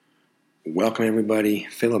Welcome everybody,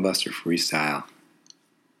 Filibuster Freestyle,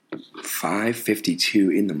 5:52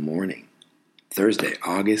 in the morning, Thursday,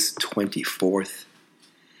 August 24th.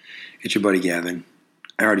 It's your buddy Gavin.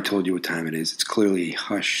 I already told you what time it is. It's clearly a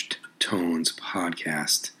Hushed Tones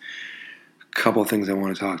podcast. A couple of things I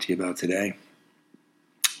want to talk to you about today.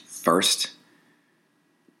 First,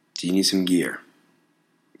 do you need some gear?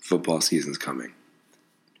 Football season's coming.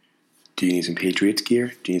 Do you need some Patriots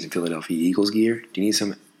gear? Do you need some Philadelphia Eagles gear? Do you need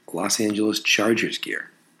some Los Angeles Chargers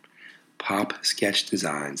gear? Pop Sketch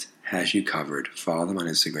Designs has you covered. Follow them on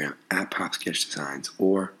Instagram at Pop Sketch Designs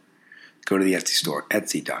or go to the Etsy store,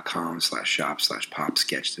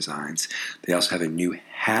 etsy.com/shop/popsketchdesigns. They also have a new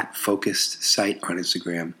hat-focused site on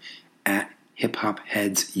Instagram at Hip Hop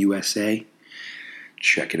Heads USA.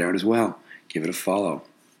 Check it out as well. Give it a follow.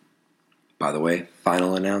 By the way,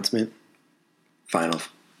 final announcement, final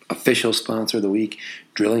official sponsor of the week,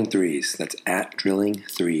 Drilling Threes. That's at Drilling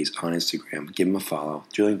Threes on Instagram. Give them a follow.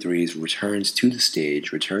 Drilling Threes returns to the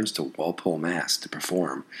stage, returns to Walpole, Mass. to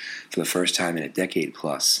perform for the first time in a decade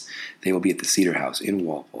plus. They will be at the Cedar House in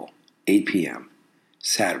Walpole, 8 p.m.,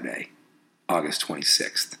 Saturday, August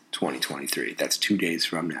 26th, 2023. That's 2 days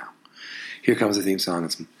from now. Here comes the theme song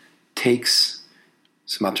and some takes,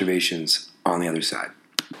 some observations on the other side.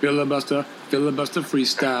 Filibuster, filibuster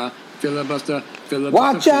freestyle. Filibuster, filibuster.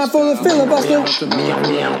 Watch out for the filibuster.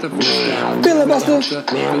 Filibuster.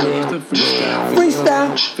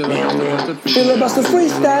 Freestyle. Filibuster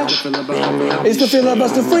freestyle. It's the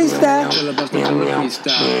filibuster freestyle.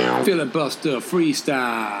 Filibuster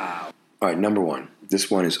freestyle. All right, number one. This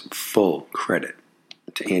one is full credit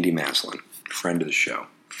to Andy Maslin, friend of the show,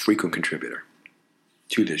 frequent contributor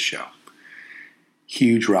to this show.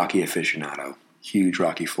 Huge Rocky aficionado. Huge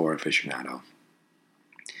Rocky IV aficionado.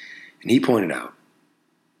 And he pointed out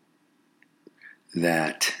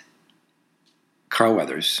that Carl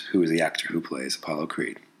Weathers, who is the actor who plays Apollo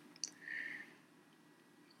Creed.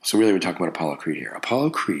 So really we're talking about Apollo Creed here. Apollo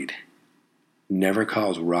Creed never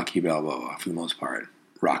calls Rocky Balboa, for the most part,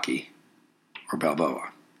 Rocky or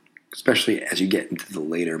Balboa. Especially as you get into the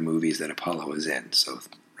later movies that Apollo is in. So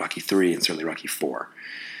Rocky III and certainly Rocky IV.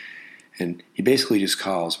 And he basically just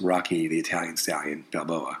calls Rocky the Italian stallion,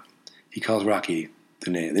 Balboa. He calls Rocky the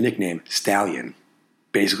nickname Stallion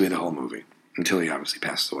basically the whole movie, until he obviously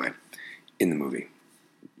passes away in the movie.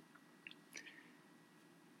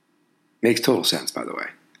 Makes total sense, by the way.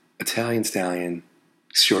 Italian stallion,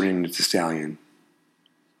 shortening it to stallion,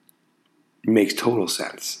 makes total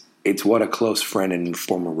sense. It's what a close friend and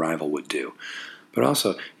former rival would do. But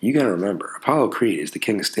also, you got to remember, Apollo Creed is the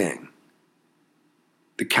king of Sting,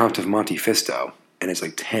 the Count of Monte Fisto, and it's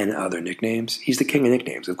like 10 other nicknames. He's the king of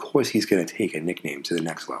nicknames. Of course he's going to take a nickname to the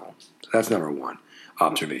next level. So that's number one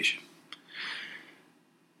observation.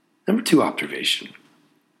 Number two observation.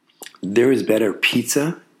 There is better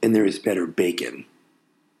pizza and there is better bacon.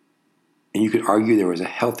 And you could argue there was a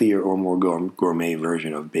healthier or more gourmet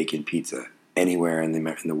version of bacon pizza anywhere in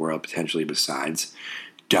the world, potentially besides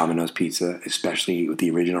Domino's Pizza, especially with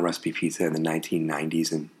the original recipe pizza in the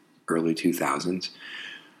 1990s and early 2000s.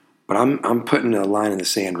 But I'm putting a line in the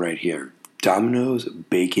sand right here. Domino's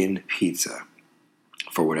Bacon Pizza,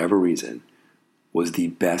 for whatever reason, was the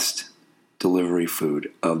best delivery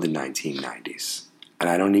food of the 1990s. And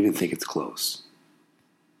I don't even think it's close.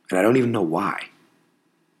 And I don't even know why.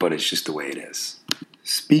 But it's just the way it is.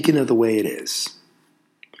 Speaking of the way it is,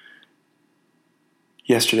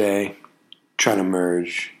 yesterday, trying to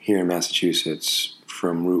merge here in Massachusetts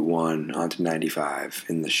from Route 1 onto 95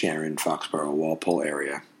 in the Sharon, Foxborough, Walpole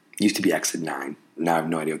area. Used to be exit 9. Now I have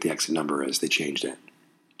no idea what the exit number is. They changed it.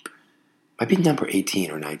 Might be number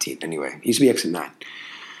 18 or 19. Anyway, it used to be exit 9.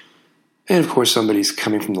 And of course somebody's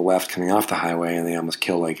coming from the left, coming off the highway, and they almost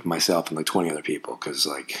kill like myself and like 20 other people because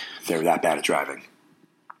like they're that bad at driving.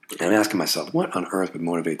 And I'm asking myself, what on earth would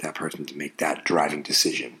motivate that person to make that driving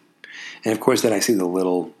decision? And of course then I see the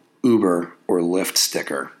little Uber or Lyft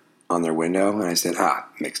sticker on their window, and I said,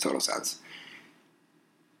 makes total sense.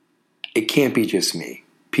 It can't be just me.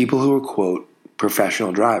 People who are, quote,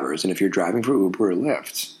 professional drivers, and if you're driving for Uber or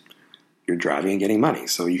Lyft, you're driving and getting money,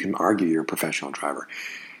 so you can argue you're a professional driver.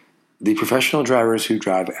 The professional drivers who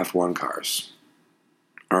drive F1 cars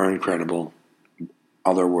are incredible,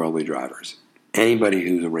 otherworldly drivers. Anybody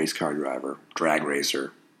who's a race car driver, drag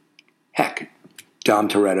racer, heck, Dom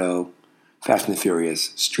Toretto, Fast and the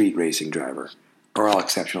Furious, street racing driver, are all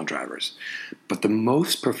exceptional drivers. But the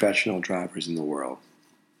most professional drivers in the world,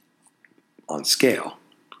 on scale,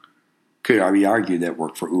 could be argued that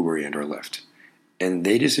work for Uber and or Lyft. And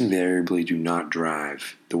they just invariably do not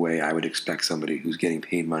drive the way I would expect somebody who's getting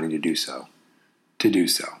paid money to do so.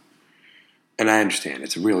 And I understand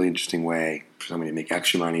it's a really interesting way for somebody to make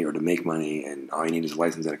extra money or to make money, and all you need is a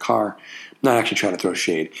license and a car. I'm not actually trying to throw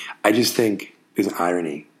shade. I just think there's an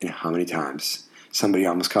irony in how many times somebody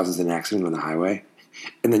almost causes an accident on the highway,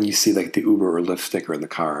 and then you see like the Uber or Lyft sticker in the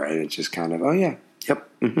car, and it's just kind of, oh yeah, yep,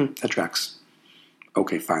 that tracks.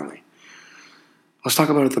 Okay, finally. Let's talk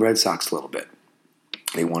about the Red Sox a little bit.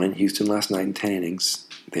 They won in Houston last night in 10 innings.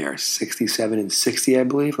 They are 67-60, I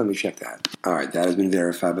believe. Let me check that. All right, that has been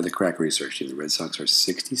verified by the crack research team. The Red Sox are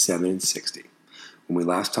 67-60. When we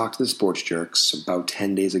last talked to the Sports Jerks about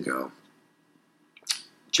 10 days ago,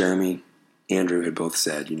 Jeremy, Andrew had both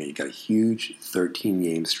said, you got a huge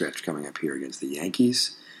 13-game stretch coming up here against the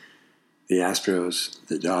Yankees, the Astros,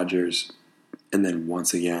 the Dodgers, and then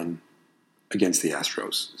once again against the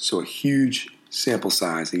Astros. So a huge sample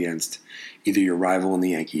size against either your rival in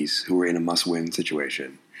the Yankees, who are in a must-win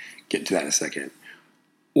situation, get to that in a second,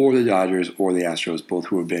 or the Dodgers or the Astros, both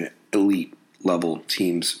who have been elite-level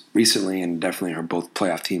teams recently and definitely are both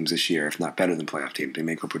playoff teams this year, if not better than playoff teams. They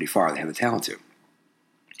may go pretty far. They have the talent to.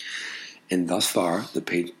 And thus far, the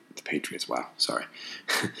Patriots,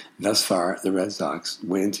 thus far, the Red Sox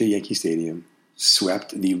went into Yankee Stadium,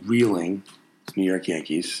 swept the reeling New York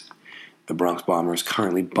Yankees. The Bronx Bombers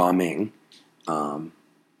currently bombing. So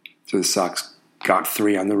the Sox got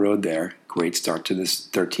 3 on the road there. Great start to this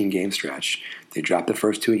 13-game stretch. They dropped the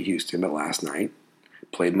first 2 in Houston, but last night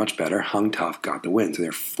played much better, hung tough, got the win. So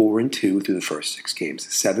they're 4-2 through the first 6 games,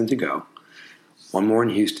 7 to go. 1 more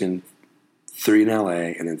in Houston, 3 in LA,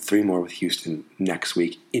 and then 3 more with Houston next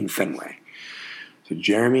week in Fenway. So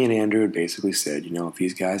Jeremy and Andrew had basically said, if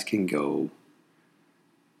these guys can go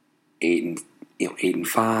 8-5,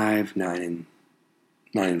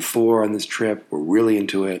 9-4 on this trip, we're really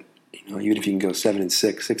into it. Even if you can go 7-6,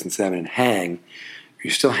 6-7, and hang,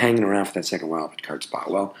 you're still hanging around for that second wild card spot.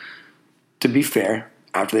 Well, to be fair,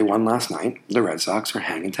 after they won last night, the Red Sox are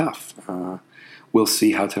hanging tough. We'll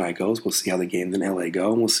see how tonight goes. We'll see how the games in LA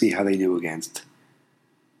go, and we'll see how they do against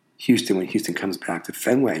Houston when Houston comes back to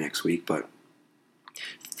Fenway next week. But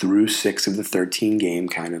through 6 of the 13-game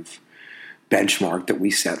kind of benchmark that we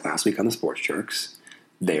set last week on the Sports Jerks,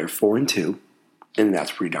 they are 4-2. And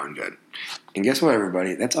that's pretty darn good. And guess what,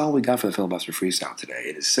 everybody? That's all we got for the Filibuster Freestyle today.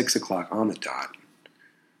 It is 6 o'clock on the dot.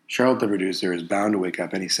 Charlotte, the producer, is bound to wake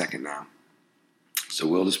up any second now. So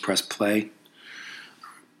we'll just press play.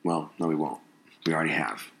 Well, no, we won't. We already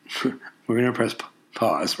have. We're going to press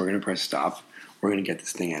pause. We're going to press stop. We're going to get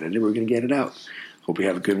this thing edited. We're going to get it out. Hope you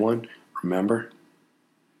have a good one. Remember,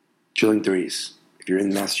 drilling threes. If you're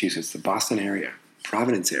in Massachusetts, the Boston area,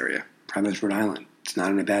 Providence, Rhode Island. It's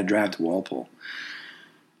not in a bad drive to Walpole.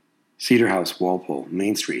 Cedar House, Walpole,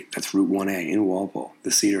 Main Street. That's Route 1A in Walpole.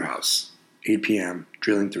 The Cedar House, 8 p.m.,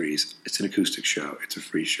 drilling threes. It's an acoustic show. It's a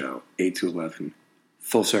free show, 8 to 11.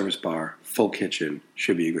 Full service bar, full kitchen.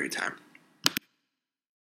 Should be a great time.